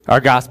Our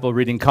gospel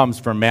reading comes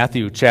from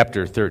Matthew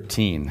chapter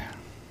 13.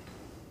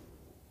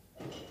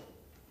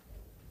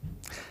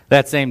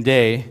 That same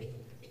day,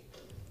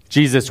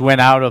 Jesus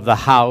went out of the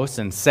house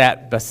and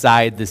sat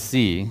beside the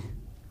sea,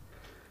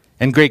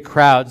 and great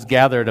crowds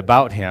gathered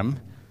about him,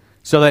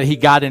 so that he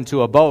got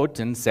into a boat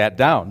and sat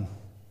down.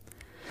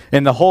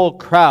 And the whole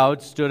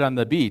crowd stood on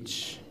the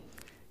beach,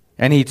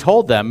 and he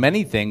told them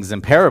many things in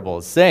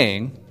parables,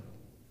 saying,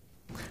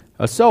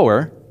 "A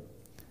sower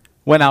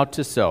went out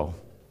to sow.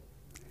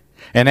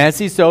 And as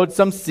he sowed,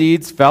 some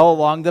seeds fell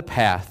along the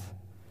path,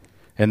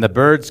 and the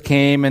birds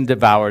came and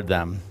devoured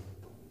them.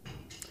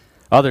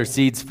 Other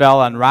seeds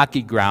fell on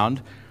rocky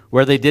ground,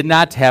 where they did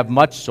not have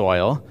much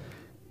soil,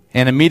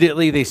 and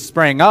immediately they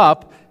sprang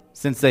up,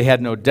 since they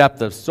had no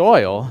depth of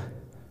soil.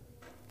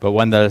 But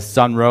when the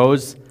sun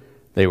rose,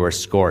 they were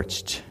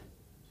scorched.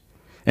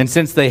 And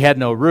since they had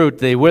no root,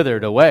 they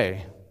withered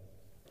away.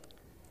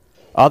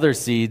 Other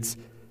seeds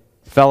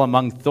fell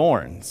among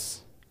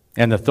thorns,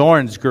 and the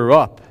thorns grew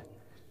up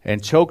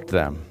and choked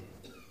them.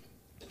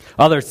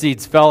 Other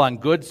seeds fell on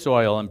good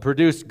soil and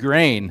produced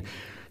grain,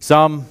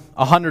 some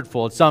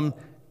 100-fold, some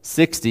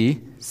 60,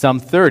 some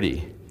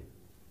 30.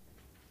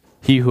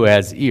 He who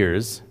has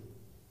ears,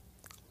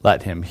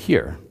 let him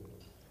hear."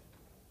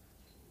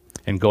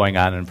 And going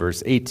on in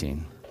verse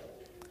 18.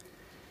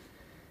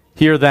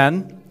 Hear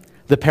then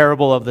the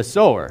parable of the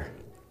sower.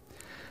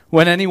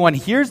 When anyone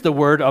hears the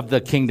word of the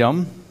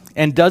kingdom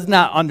and does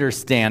not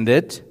understand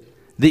it,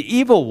 the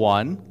evil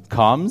one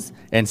comes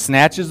and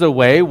snatches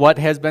away what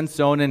has been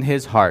sown in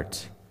his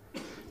heart.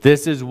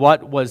 This is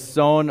what was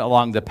sown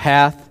along the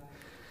path.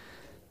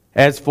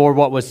 As for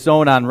what was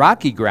sown on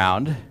rocky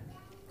ground,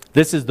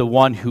 this is the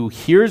one who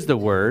hears the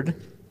word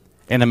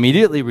and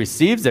immediately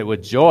receives it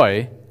with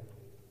joy,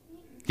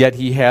 yet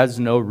he has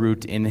no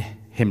root in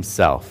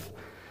himself,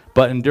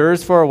 but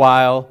endures for a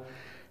while,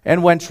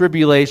 and when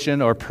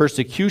tribulation or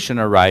persecution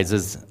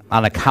arises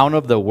on account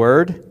of the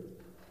word,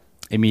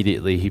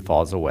 immediately he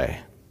falls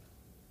away.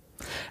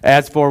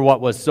 As for what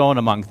was sown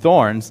among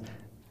thorns,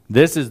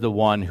 this is the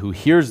one who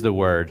hears the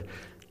word,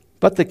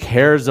 but the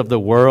cares of the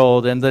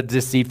world and the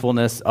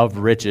deceitfulness of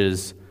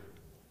riches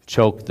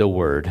choke the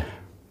word,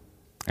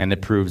 and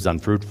it proves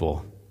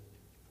unfruitful.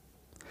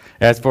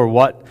 As for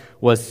what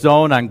was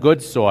sown on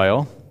good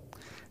soil,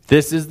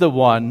 this is the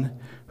one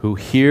who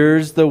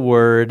hears the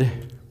word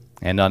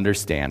and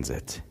understands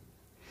it.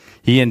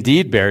 He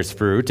indeed bears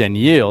fruit and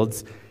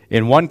yields,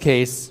 in one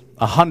case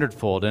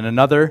 100-fold, in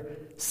another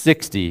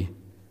 60,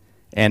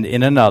 and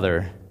in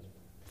another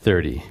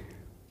 30.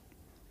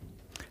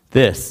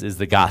 This is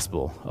the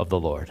gospel of the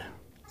Lord.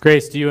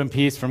 Grace to you and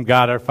peace from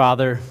God our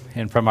Father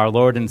and from our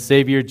Lord and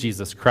Savior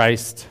Jesus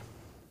Christ.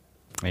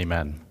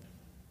 Amen.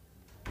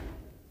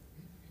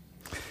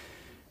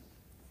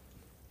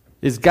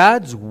 Is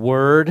God's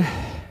word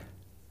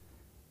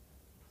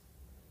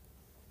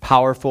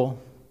powerful?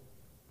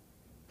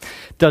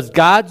 Does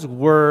God's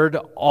word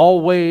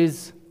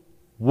always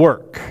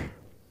work?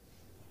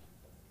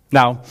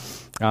 Now,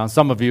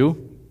 some of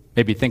you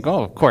maybe think,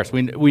 oh, of course,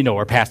 we know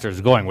where Pastor is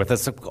going with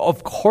this.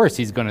 Of course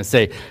he's going to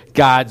say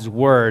God's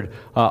word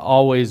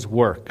always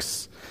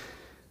works.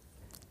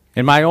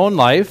 In my own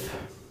life,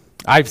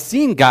 I've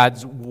seen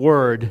God's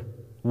word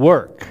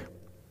work.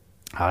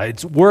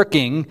 It's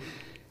working,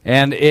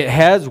 and it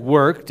has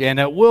worked, and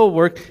it will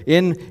work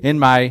in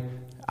my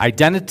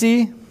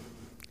identity,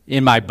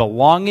 in my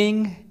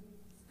belonging,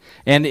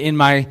 and in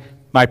my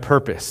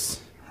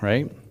purpose,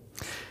 right?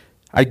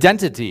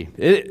 Identity,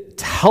 it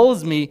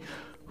tells me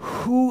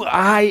who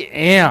I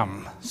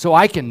am so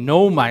I can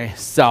know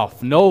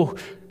myself, know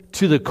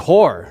to the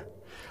core.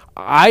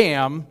 I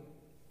am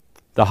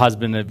the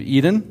husband of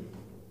Eden,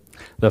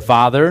 the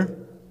father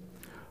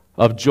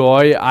of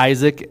Joy,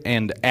 Isaac,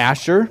 and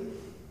Asher.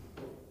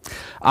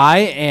 I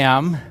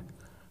am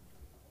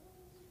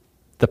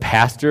the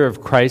pastor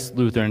of Christ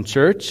Lutheran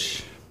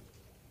Church.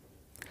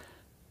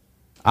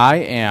 I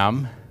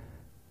am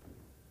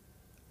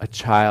a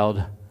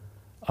child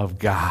of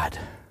God.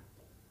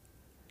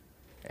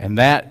 And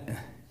that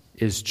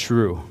is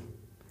true.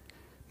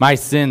 My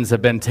sins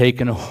have been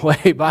taken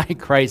away by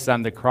Christ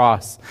on the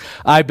cross.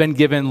 I've been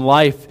given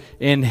life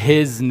in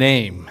his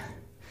name.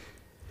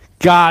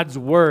 God's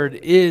word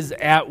is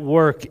at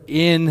work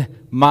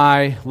in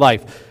my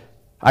life.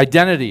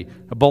 Identity,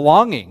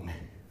 belonging.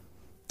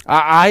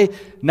 I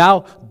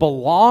now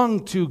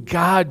belong to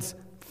God's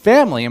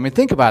family. I mean,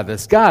 think about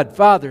this. God,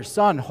 Father,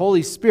 Son,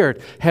 Holy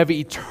Spirit have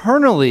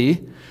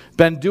eternally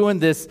been doing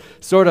this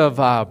sort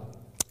of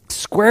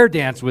square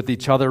dance with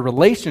each other,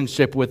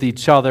 relationship with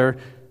each other.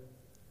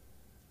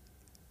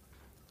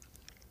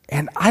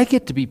 And I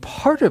get to be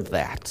part of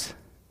that.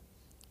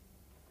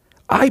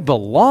 I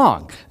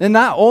belong. And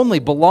not only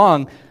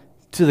belong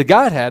to the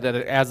Godhead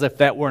as if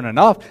that weren't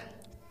enough,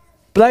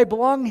 but I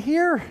belong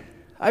here.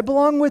 I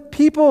belong with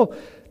people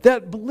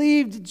that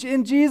believed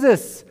in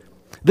Jesus.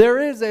 There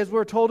is, as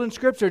we're told in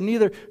Scripture,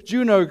 neither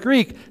Jew nor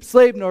Greek,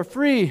 slave nor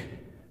free,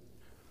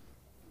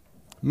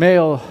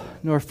 male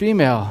nor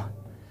female,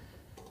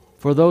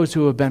 for those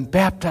who have been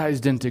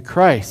baptized into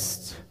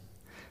Christ.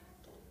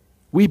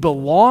 We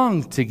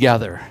belong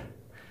together.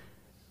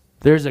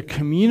 There's a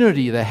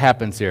community that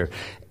happens here.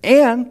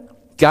 And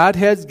God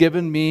has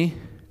given me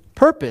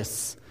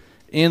purpose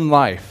in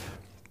life.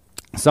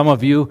 Some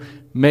of you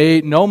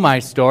may know my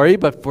story,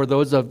 but for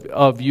those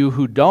of you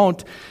who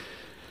don't,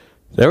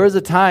 there was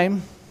a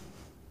time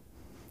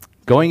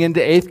going into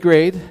 8th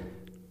grade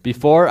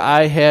before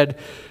I had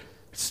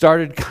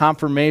started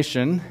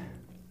confirmation,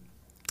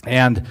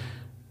 and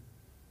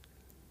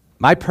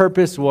my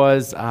purpose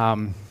was,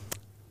 it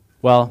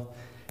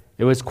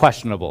was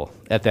questionable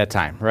at that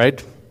time,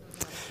 right?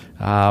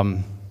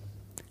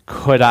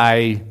 Could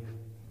I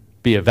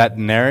be a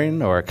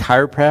veterinarian or a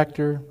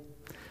chiropractor?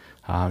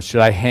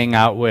 Should I hang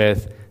out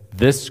with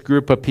this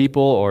group of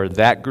people or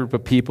that group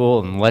of people?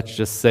 And let's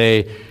just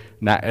say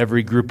not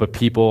every group of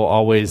people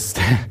always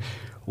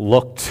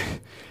looked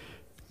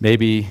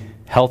maybe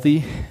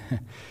healthy.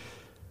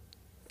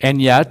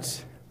 And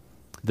yet,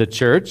 the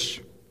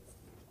church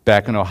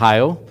back in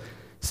Ohio,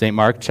 St.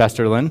 Mark,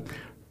 Chesterland,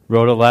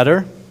 wrote a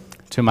letter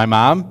to my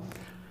mom,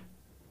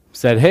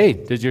 said, hey,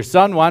 does your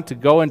son want to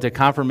go into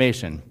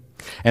confirmation?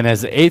 And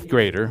as an 8th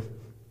grader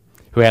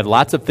who had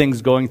lots of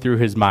things going through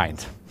his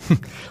mind,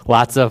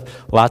 lots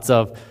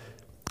of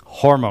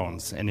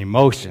hormones and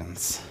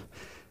emotions,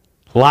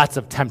 lots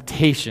of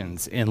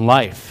temptations in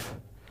life,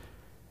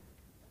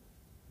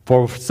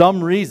 for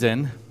some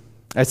reason,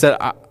 I said,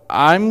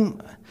 I'll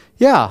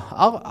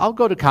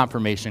go to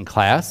confirmation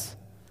class.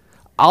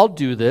 I'll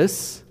do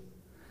this,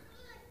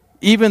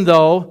 even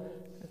though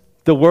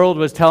the world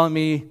was telling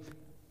me,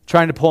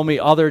 trying to pull me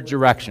other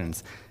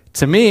directions.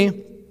 To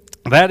me,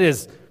 that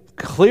is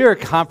clear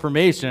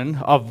confirmation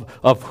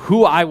of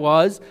who I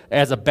was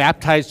as a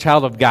baptized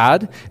child of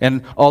God.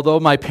 And although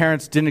my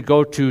parents didn't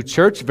go to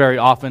church very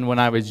often when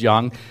I was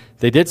young,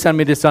 they did send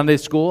me to Sunday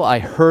school. I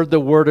heard the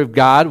Word of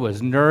God,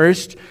 was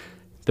nourished.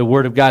 The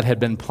Word of God had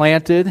been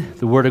planted.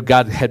 The Word of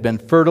God had been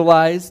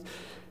fertilized.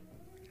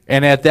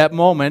 And at that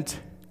moment,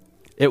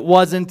 it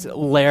wasn't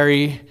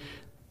Larry,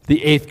 the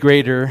 8th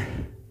grader,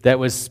 that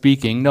was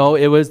speaking. No,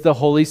 it was the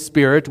Holy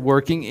Spirit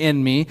working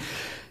in me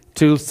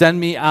to send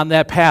me on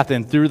that path.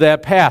 And through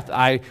that path,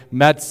 I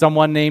met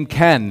someone named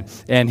Ken.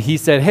 And he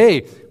said,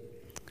 hey,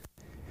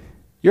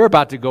 you're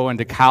about to go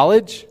into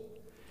college.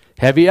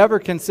 Have you ever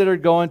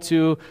considered going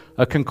to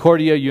a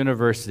Concordia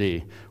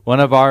University, one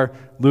of our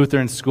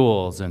Lutheran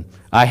schools? And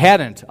I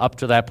hadn't up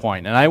to that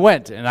point. And I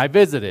went and I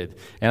visited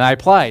and I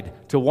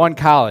applied to one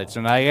college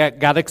and I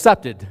got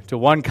accepted to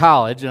one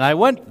college and I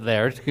went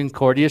there to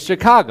Concordia,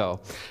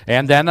 Chicago.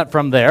 And then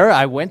from there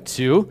I went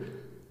to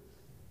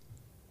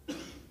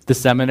the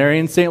seminary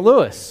in St.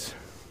 Louis.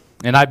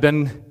 And I've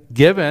been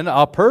given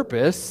a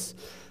purpose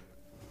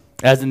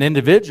as an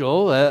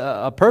individual,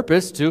 a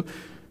purpose to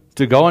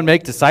go and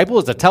make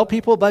disciples, to tell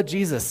people about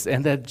Jesus,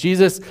 and that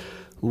Jesus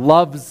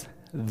loves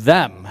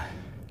them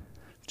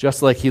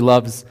just like he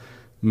loves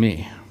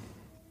me.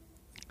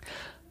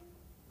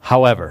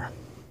 However,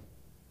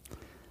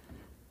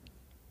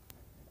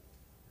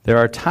 there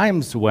are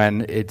times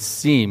when it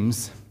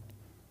seems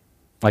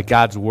like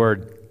God's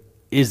word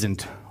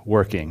isn't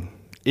working,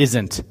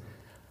 isn't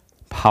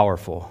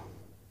powerful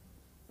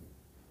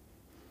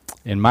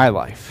in my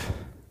life.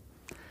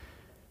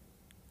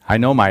 I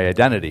know my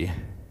identity,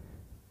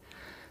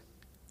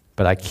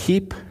 but I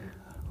keep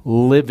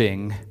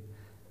living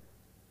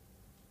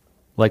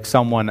like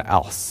someone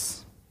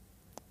else.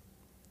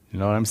 You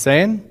know what I'm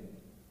saying?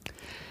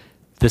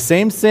 The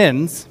same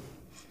sins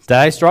that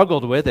I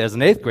struggled with as an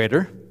 8th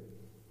grader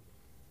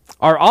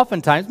are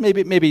oftentimes,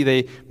 maybe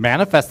they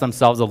manifest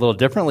themselves a little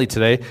differently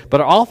today,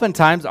 but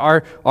oftentimes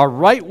are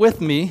right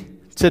with me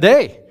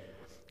today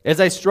as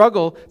I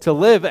struggle to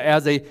live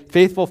as a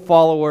faithful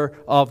follower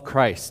of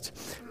Christ.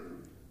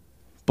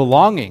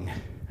 Belonging.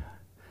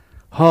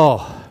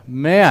 Oh,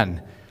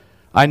 man.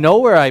 I know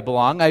where I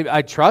belong.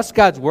 I trust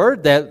God's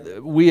word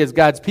that we as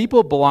God's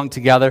people belong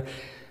together,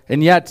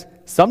 and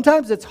yet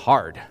sometimes it's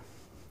hard.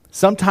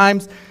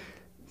 Sometimes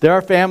there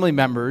are family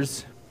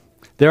members,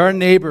 there are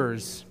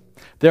neighbors,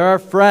 there are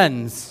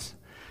friends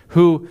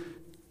who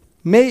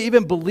may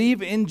even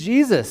believe in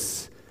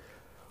Jesus,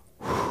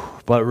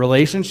 but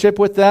relationship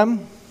with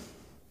them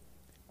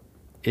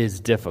is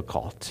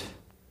difficult.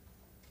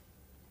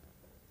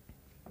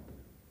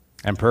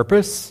 And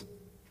purpose?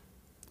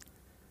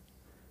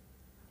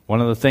 One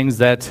of the things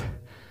that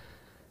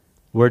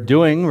we're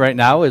doing right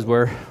now is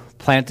we're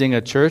planting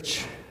a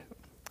church,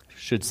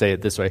 should say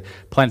it this way,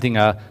 planting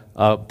a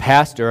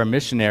pastor, a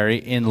missionary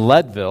in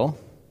Leadville.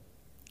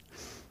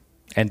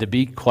 And to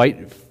be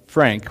quite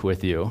frank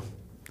with you,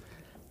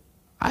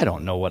 I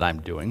don't know what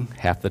I'm doing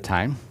half the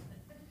time.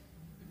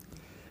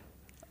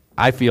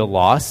 I feel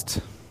lost.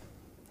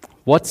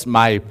 What's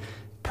my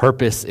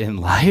purpose in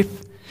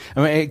life?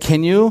 I mean,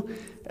 can you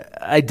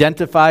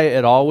identify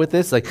at all with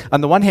this? Like,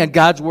 on the one hand,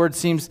 God's word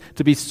seems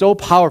to be so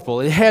powerful.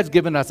 It has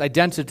given us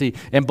identity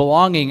and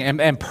belonging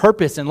and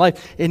purpose in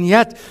life. And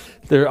yet,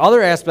 there are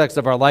other aspects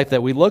of our life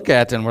that we look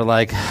at and we're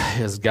like,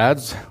 is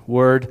God's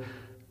word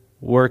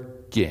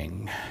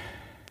working?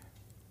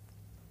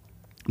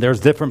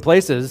 There's different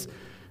places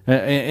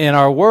in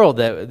our world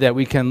that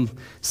we can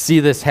see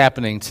this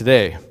happening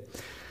today.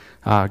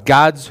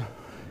 God's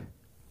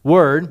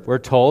word, we're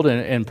told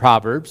in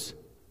Proverbs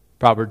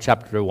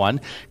chapter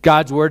 1,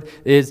 God's word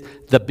is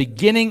the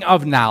beginning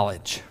of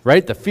knowledge,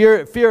 right? The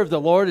fear of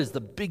the Lord is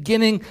the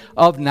beginning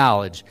of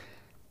knowledge.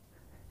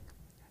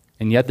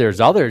 And yet there's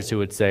others who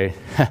would say,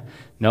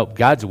 nope,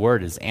 God's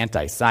word is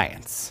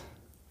anti-science.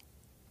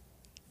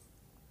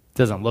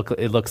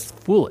 It looks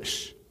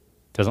foolish.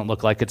 Doesn't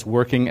look like it's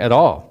working at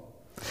all.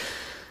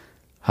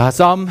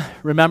 Some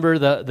remember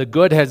the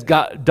good has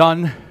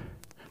done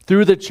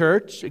through the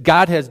church.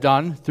 God has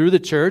done through the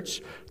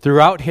church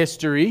throughout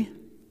history.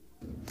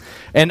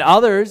 And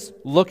others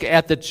look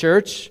at the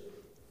church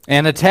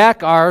and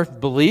attack our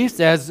beliefs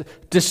as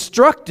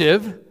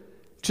destructive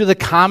to the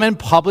common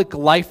public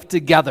life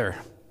together.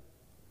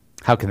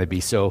 How can they be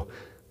so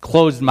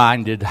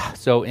closed-minded,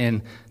 so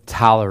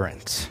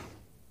intolerant?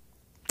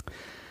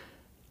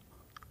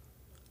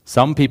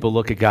 Some people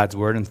look at God's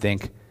word and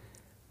think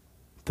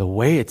the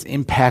way it's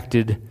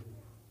impacted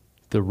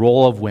the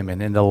role of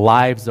women and the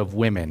lives of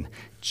women.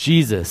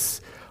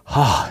 Jesus,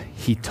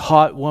 he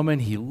taught women,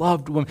 he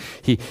loved women,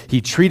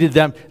 he treated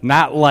them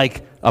not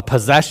like a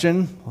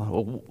possession,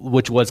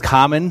 which was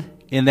common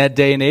in that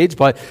day and age,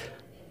 but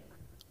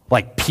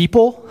like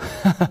people.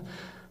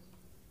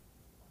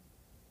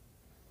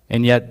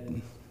 And yet,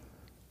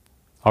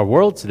 our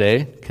world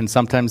today can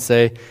sometimes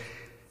say,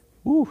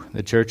 ooh,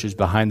 the church is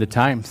behind the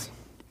times.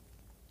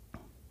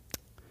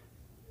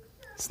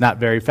 It's not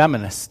very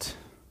feminist.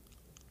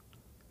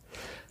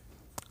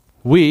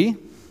 We,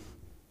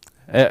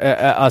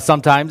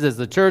 sometimes as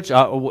the church,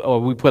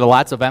 we put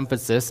lots of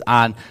emphasis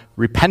on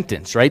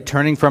repentance, right?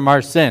 Turning from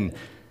our sin.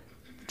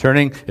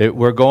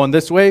 We're going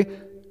this way,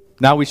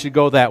 now we should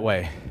go that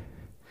way.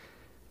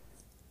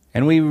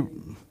 And we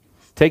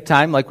take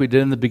time, like we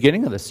did in the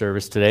beginning of the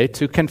service today,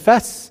 to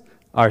confess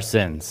our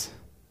sins,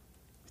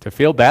 to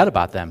feel bad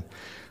about them.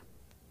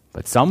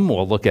 But some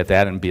will look at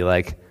that and be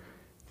like,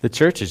 the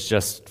church is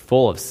just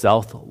full of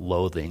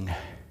self-loathing.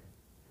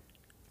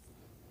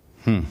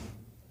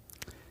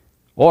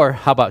 Or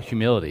how about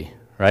humility,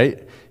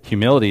 right?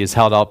 Humility is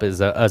held up as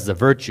a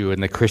virtue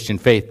in the Christian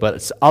faith,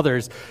 but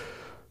others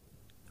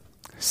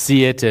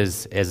see it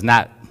as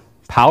not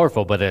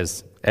powerful, but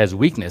as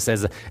weakness,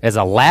 as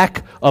a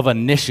lack of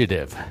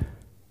initiative.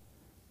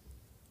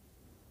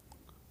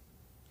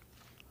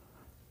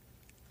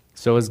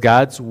 So is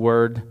God's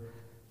word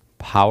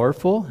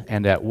powerful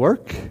and at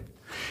work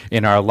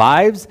in our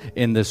lives,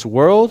 in this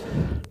world,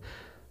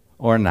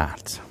 or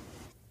not?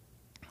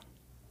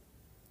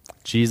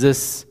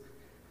 Jesus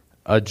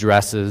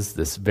addresses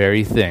this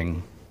very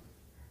thing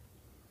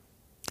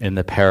in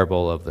the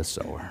parable of the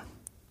sower.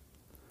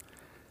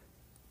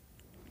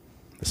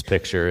 This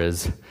picture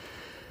is,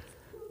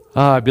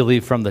 I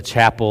believe, from the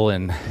chapel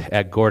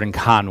at Gordon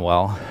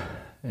Conwell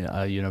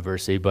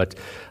University, but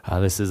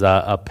this is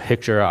a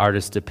picture,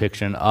 artist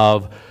depiction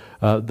of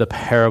the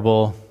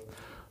parable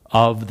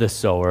of the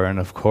sower. And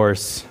of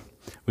course,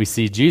 we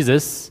see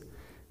Jesus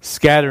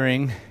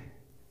scattering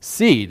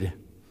seed.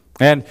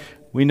 And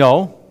we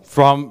know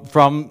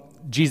from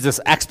Jesus'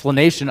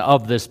 explanation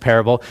of this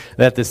parable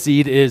that the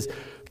seed is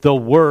the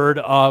word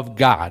of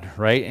God,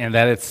 right? And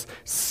that it's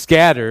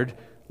scattered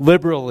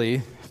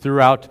liberally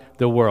throughout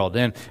the world.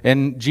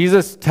 And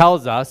Jesus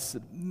tells us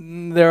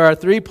there are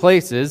three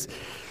places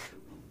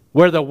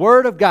where the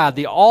word of God,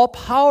 the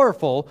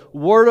all-powerful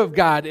word of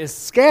God, is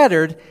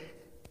scattered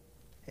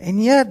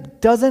and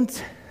yet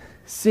doesn't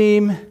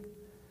seem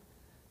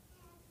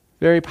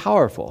very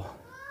powerful.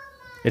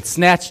 It's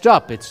snatched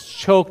up. It's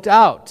choked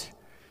out.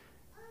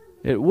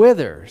 It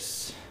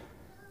withers.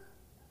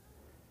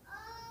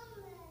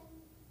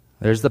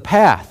 There's the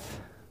path.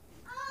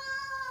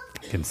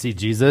 You can see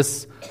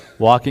Jesus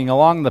walking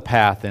along the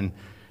path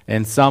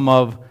and some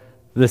of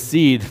the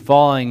seed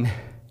falling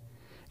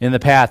in the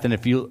path. And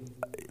if you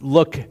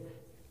look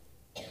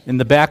in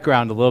the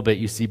background a little bit,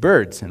 you see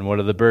birds. And what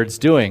are the birds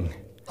doing?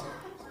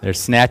 They're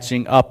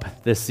snatching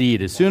up the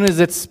seed. As soon as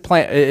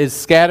is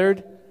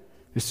scattered,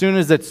 as soon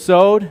as it's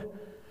sowed,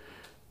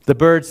 the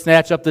birds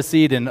snatch up the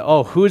seed, and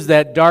who's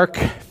that dark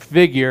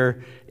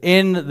figure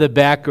in the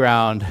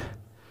background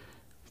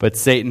but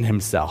Satan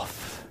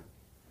himself?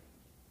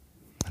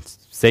 It's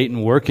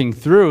Satan working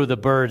through the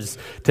birds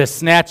to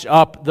snatch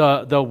up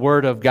the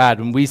word of God.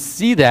 And we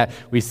see that.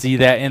 We see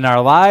that in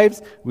our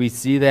lives. We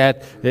see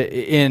that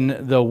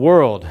in the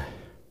world.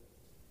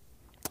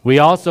 We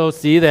also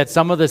see that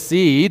some of the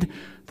seed,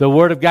 the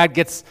word of God,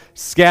 gets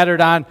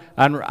scattered on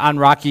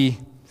rocky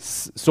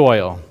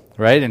soil,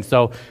 right? And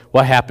so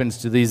what happens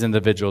to these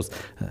individuals?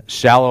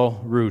 Shallow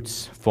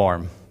roots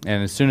form.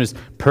 And as soon as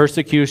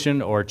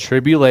persecution or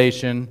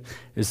tribulation,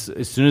 as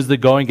soon as the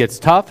going gets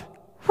tough,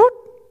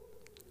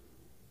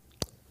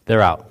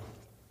 they're out.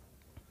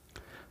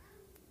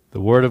 The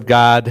word of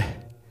God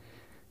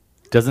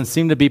doesn't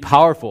seem to be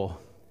powerful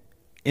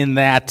in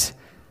that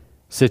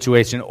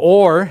situation.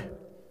 Or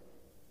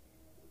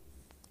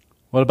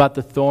what about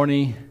the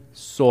thorny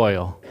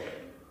soil?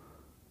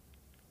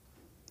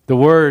 The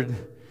word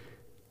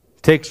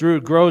takes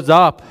root, grows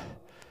up.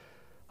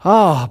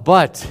 Oh,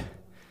 but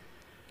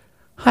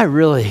I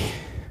really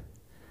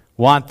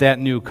want that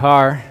new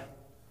car.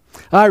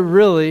 I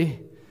really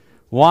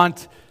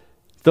want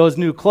those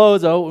new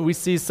clothes. Oh, we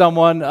see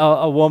someone,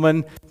 a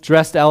woman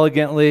dressed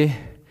elegantly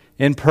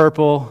in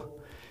purple.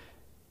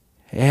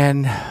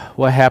 And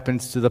what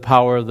happens to the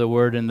power of the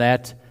word in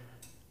that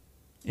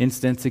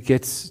instance? It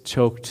gets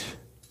choked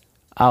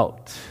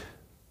out.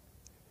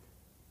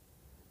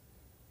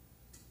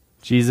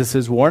 Jesus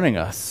is warning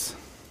us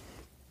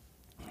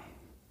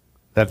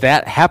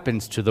that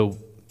happens to the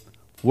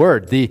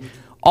word. The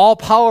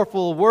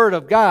all-powerful word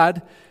of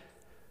God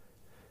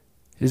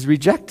is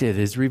rejected,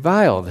 is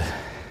reviled.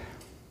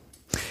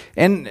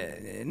 And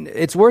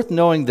it's worth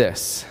knowing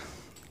this,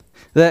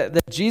 that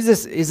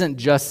Jesus isn't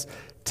just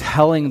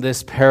telling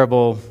this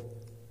parable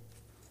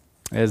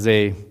as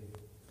a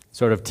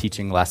sort of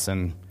teaching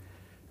lesson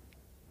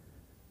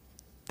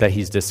that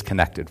he's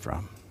disconnected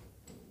from.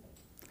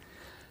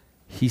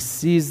 He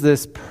sees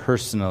this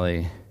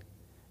personally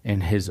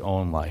in his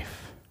own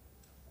life.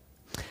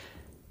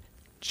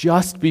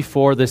 Just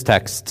before this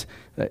text,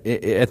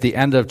 at the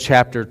end of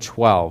chapter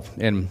 12,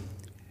 and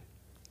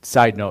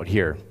side note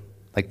here,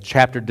 like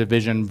chapter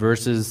division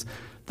verses,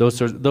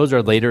 those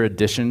are later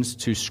additions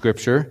to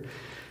Scripture.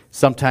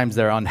 Sometimes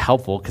they're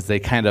unhelpful because they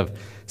kind of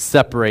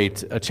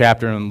separate a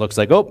chapter and it looks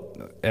like, oh,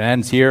 it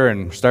ends here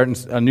and starting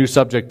a new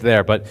subject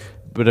there. But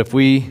if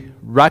we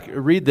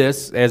read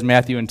this as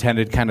Matthew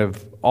intended, kind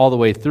of all the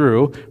way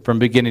through from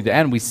beginning to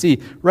end, we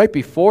see right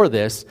before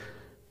this,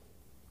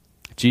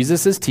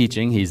 Jesus is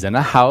teaching. He's in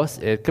a house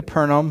at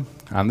Capernaum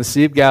on the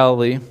Sea of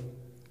Galilee.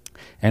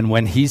 And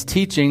when he's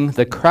teaching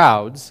the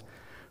crowds,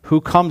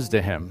 who comes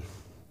to him?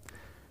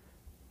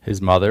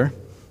 His mother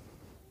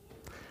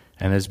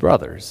and his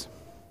brothers.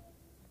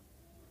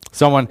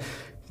 Someone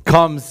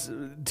comes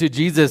to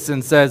Jesus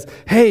and says,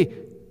 hey,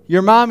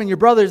 your mom and your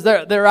brothers,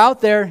 they're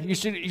out there. You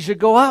should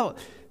go out.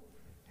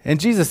 And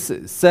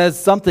Jesus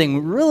says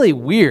something really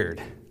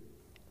weird.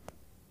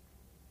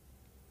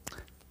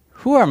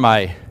 Who are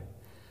my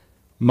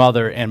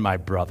mother and my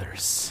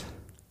brothers?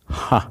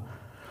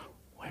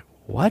 Wait,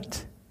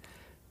 what?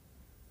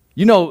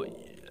 You know,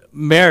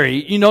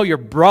 Mary, you know your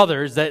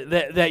brothers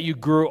that you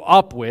grew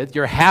up with,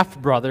 your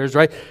half-brothers,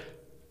 right?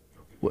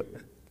 What?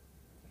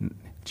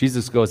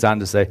 Jesus goes on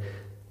to say,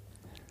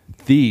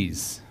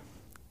 these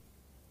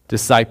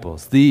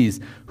disciples, these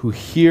who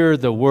hear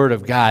the word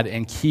of God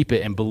and keep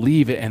it and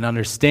believe it and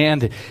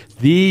understand it,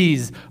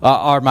 these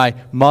are my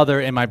mother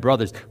and my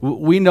brothers.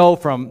 We know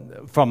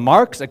from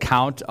Mark's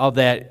account of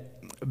that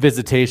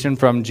visitation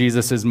from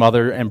Jesus'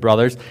 mother and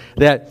brothers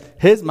that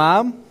his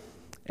mom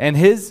and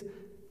his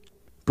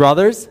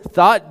brothers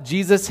thought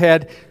Jesus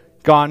had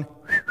gone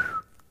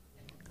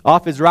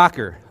off his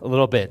rocker a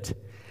little bit.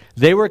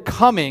 They were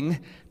coming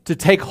to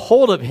take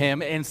hold of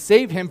him and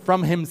save him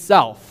from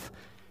himself.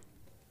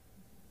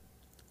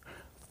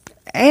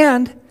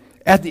 And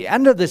at the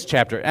end of this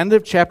chapter, end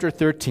of chapter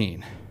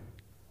 13,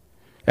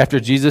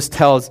 after Jesus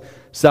tells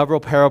several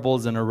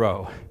parables in a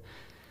row,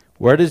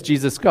 where does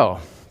Jesus go?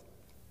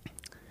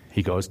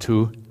 He goes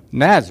to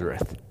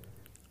Nazareth,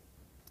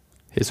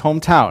 his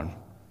hometown,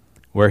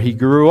 where he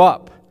grew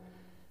up,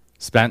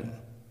 spent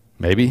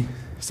maybe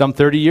some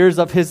 30 years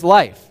of his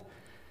life.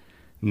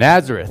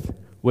 Nazareth,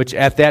 which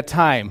at that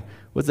time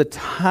was a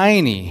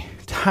tiny,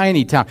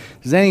 tiny town.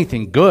 Does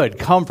anything good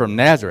come from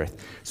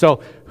Nazareth?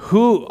 So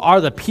who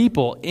are the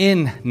people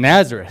in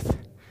Nazareth?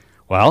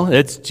 Well,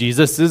 it's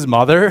Jesus'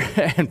 mother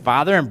and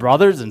father and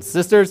brothers and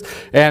sisters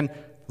and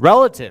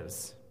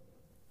relatives,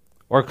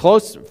 or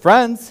close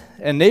friends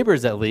and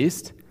neighbors at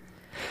least.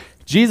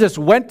 Jesus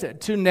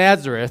went to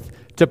Nazareth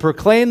to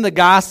proclaim the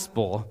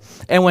gospel.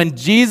 And when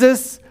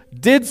Jesus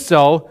did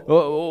so,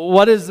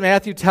 what does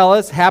Matthew tell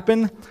us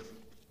happened?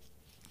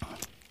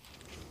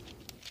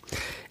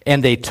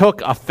 And they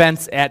took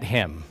offense at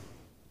him.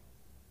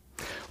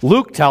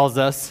 Luke tells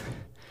us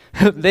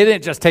they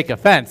didn't just take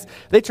offense.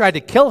 They tried to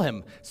kill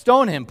him,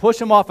 stone him,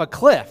 push him off a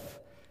cliff.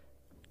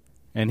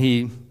 And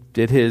he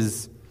did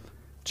his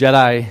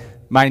Jedi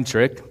mind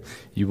trick.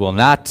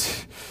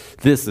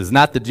 This is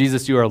not the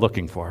Jesus you are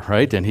looking for,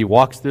 right? And he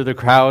walks through the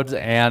crowds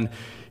and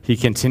he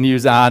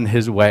continues on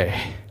his way.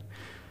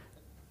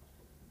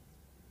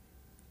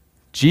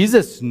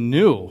 Jesus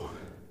knew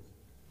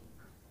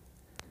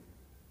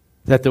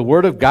that the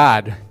Word of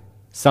God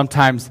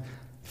sometimes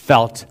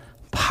felt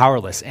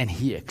powerless, and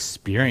he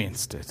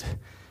experienced it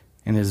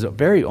in his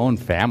very own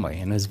family,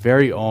 in his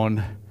very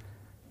own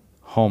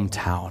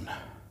hometown.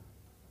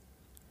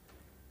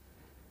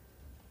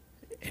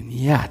 And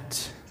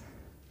yet,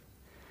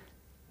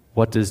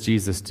 what does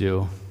Jesus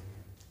do?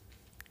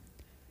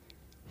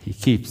 He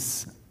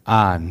keeps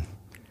on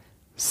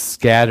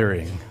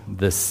scattering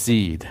the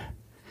seed.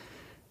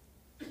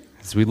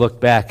 As we look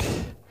back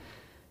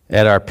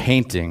at our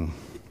painting,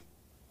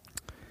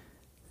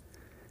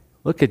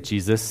 look at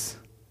Jesus.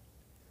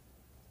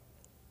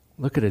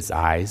 Look at his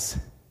eyes.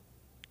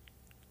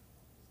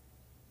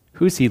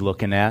 Who's he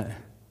looking at?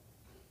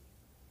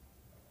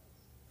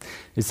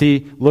 Is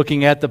he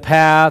looking at the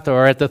path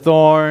or at the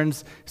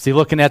thorns? Is he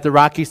looking at the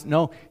rockies?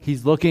 No,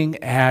 he's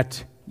looking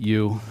at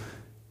you.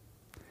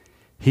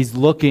 He's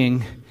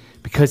looking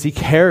because he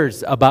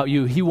cares about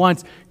you. He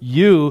wants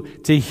you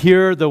to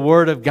hear the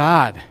word of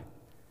God,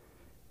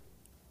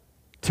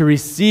 to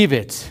receive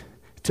it,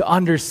 to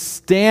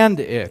understand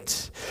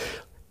it.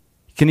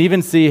 You can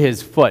even see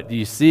his foot. Do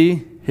you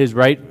see his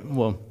right,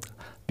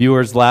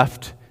 viewers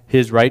left,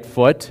 his right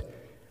foot?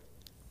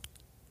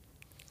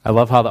 I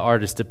love how the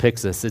artist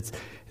depicts this. It's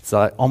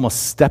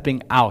almost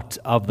stepping out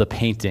of the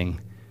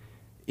painting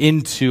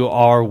into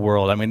our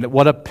world. I mean,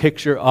 what a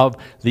picture of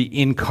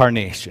the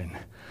incarnation,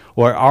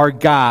 where our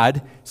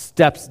God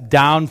steps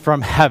down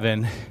from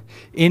heaven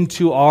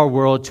into our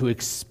world to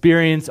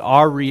experience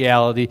our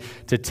reality,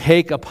 to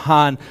take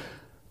upon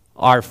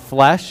our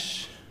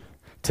flesh,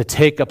 to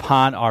take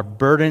upon our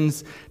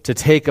burdens, to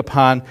take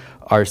upon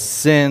our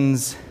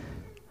sins,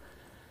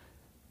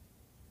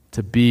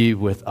 to be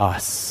with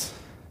us.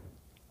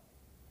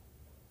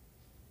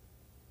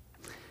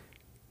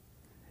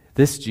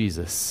 This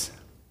Jesus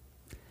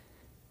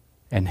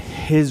and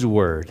his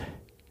word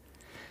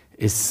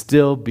is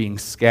still being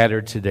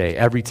scattered today.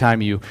 Every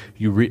time you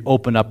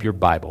open up your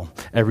Bible,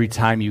 every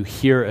time you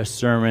hear a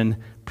sermon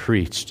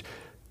preached,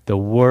 the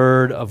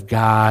word of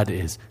God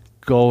is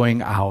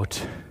going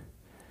out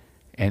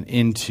and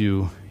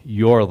into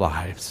your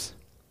lives.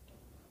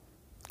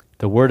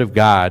 The word of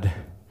God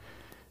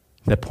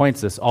that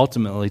points us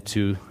ultimately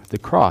to the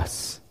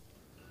cross.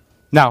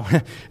 Now,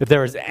 if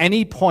there is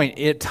any point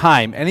in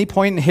time, any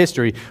point in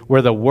history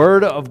where the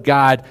word of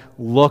God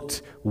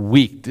looked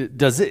weak,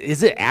 is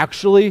it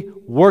actually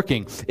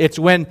working? It's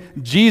when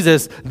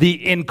Jesus,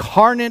 the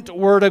incarnate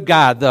word of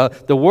God,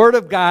 the word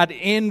of God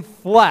in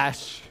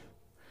flesh,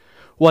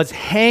 was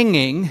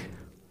hanging,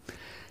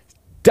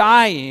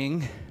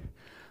 dying,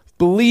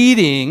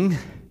 bleeding,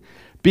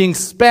 being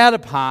spat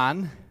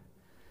upon,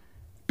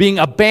 being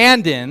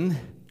abandoned,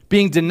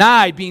 being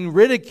denied, being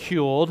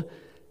ridiculed,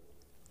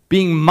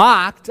 being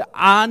mocked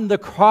on the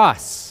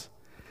cross.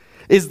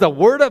 Is the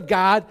word of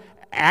God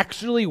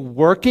actually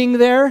working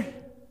there?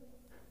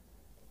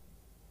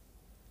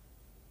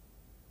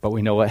 But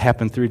we know what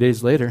happened 3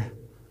 days later.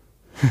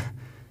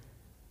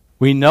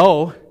 We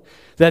know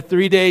that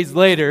 3 days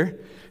later,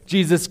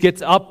 Jesus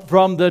gets up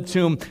from the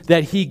tomb,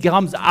 that he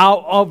comes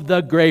out of the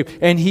grave,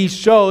 and he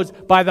shows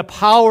by the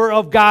power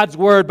of God's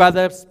word, by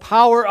the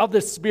power of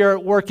the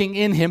Spirit working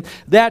in him,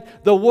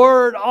 that the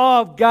word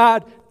of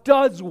God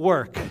does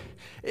work,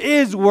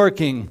 is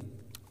working,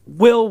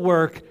 will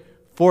work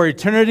for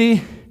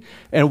eternity,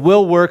 and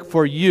will work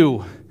for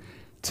you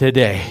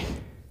today.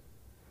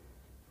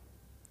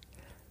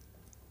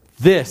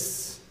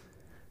 This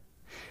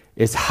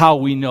is how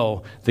we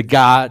know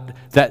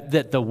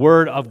that the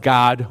word of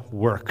God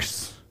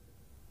works.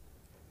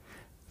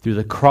 Through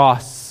the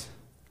cross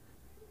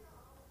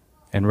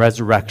and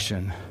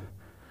resurrection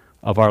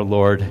of our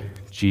Lord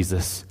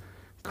Jesus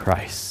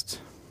Christ.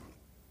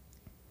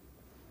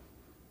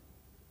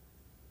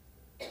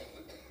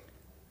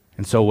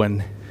 And so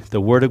when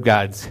the word of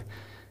God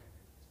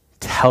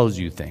tells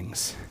you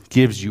things,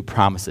 gives you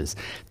promises,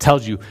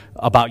 tells you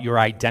about your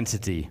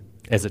identity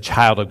as a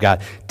child of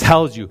God,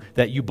 tells you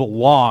that you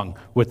belong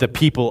with the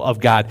people of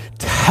God,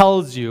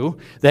 tells you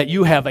that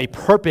you have a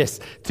purpose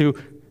to,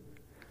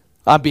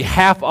 on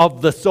behalf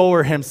of the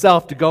sower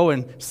himself, to go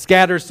and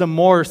scatter some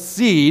more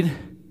seed,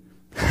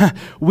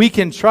 we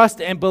can trust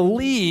and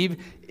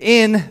believe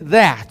in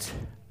that.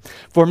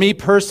 For me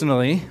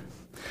personally,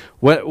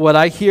 what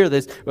I hear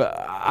this,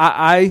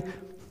 I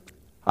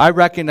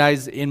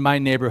recognize in my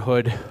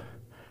neighborhood,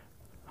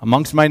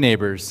 amongst my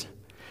neighbors,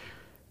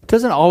 it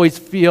doesn't always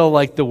feel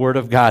like the word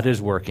of God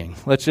is working.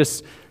 Let's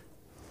just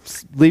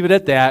leave it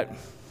at that.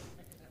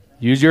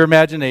 Use your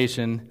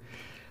imagination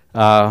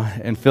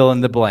and fill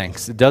in the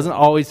blanks. It doesn't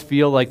always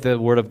feel like the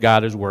word of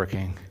God is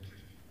working.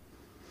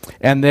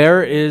 And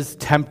there is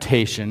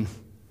temptation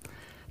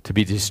to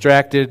be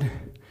distracted,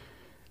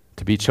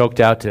 to be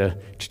choked out, to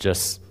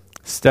just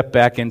step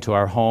back into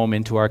our home,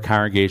 into our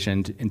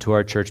congregation, into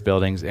our church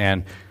buildings,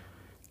 and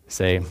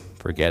say,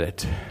 forget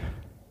it.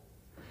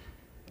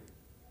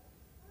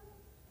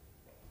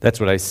 That's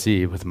what I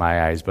see with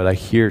my eyes, but I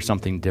hear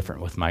something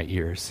different with my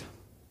ears.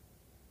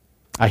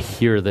 I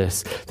hear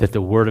this, that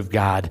the Word of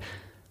God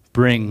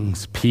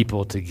brings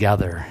people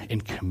together in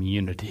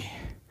community,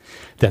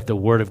 that the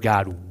Word of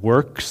God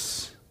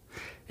works.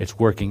 It's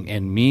working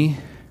in me,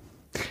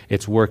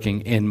 it's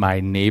working in my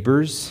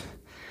neighbors,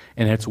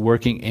 and it's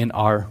working in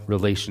our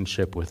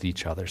relationship with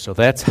each other. So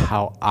that's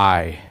how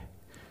I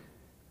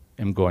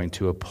am going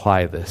to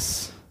apply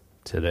this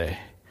today.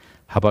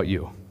 How about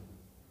you?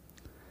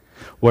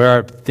 Where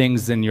are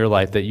things in your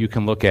life that you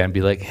can look at and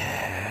be like,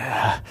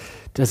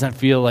 doesn't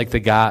feel like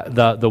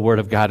the Word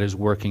of God is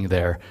working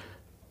there?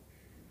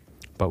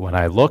 But when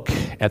I look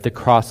at the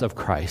cross of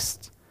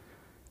Christ,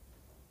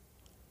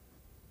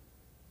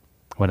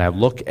 when I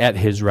look at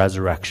his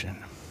resurrection,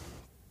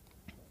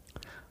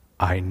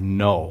 I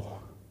know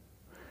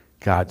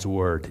God's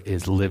Word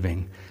is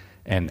living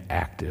and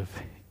active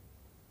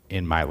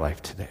in my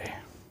life today.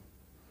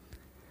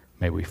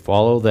 May we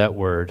follow that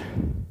word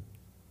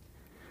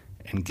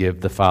and give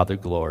the Father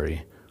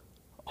glory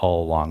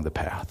all along the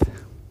path.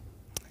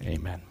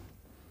 Amen.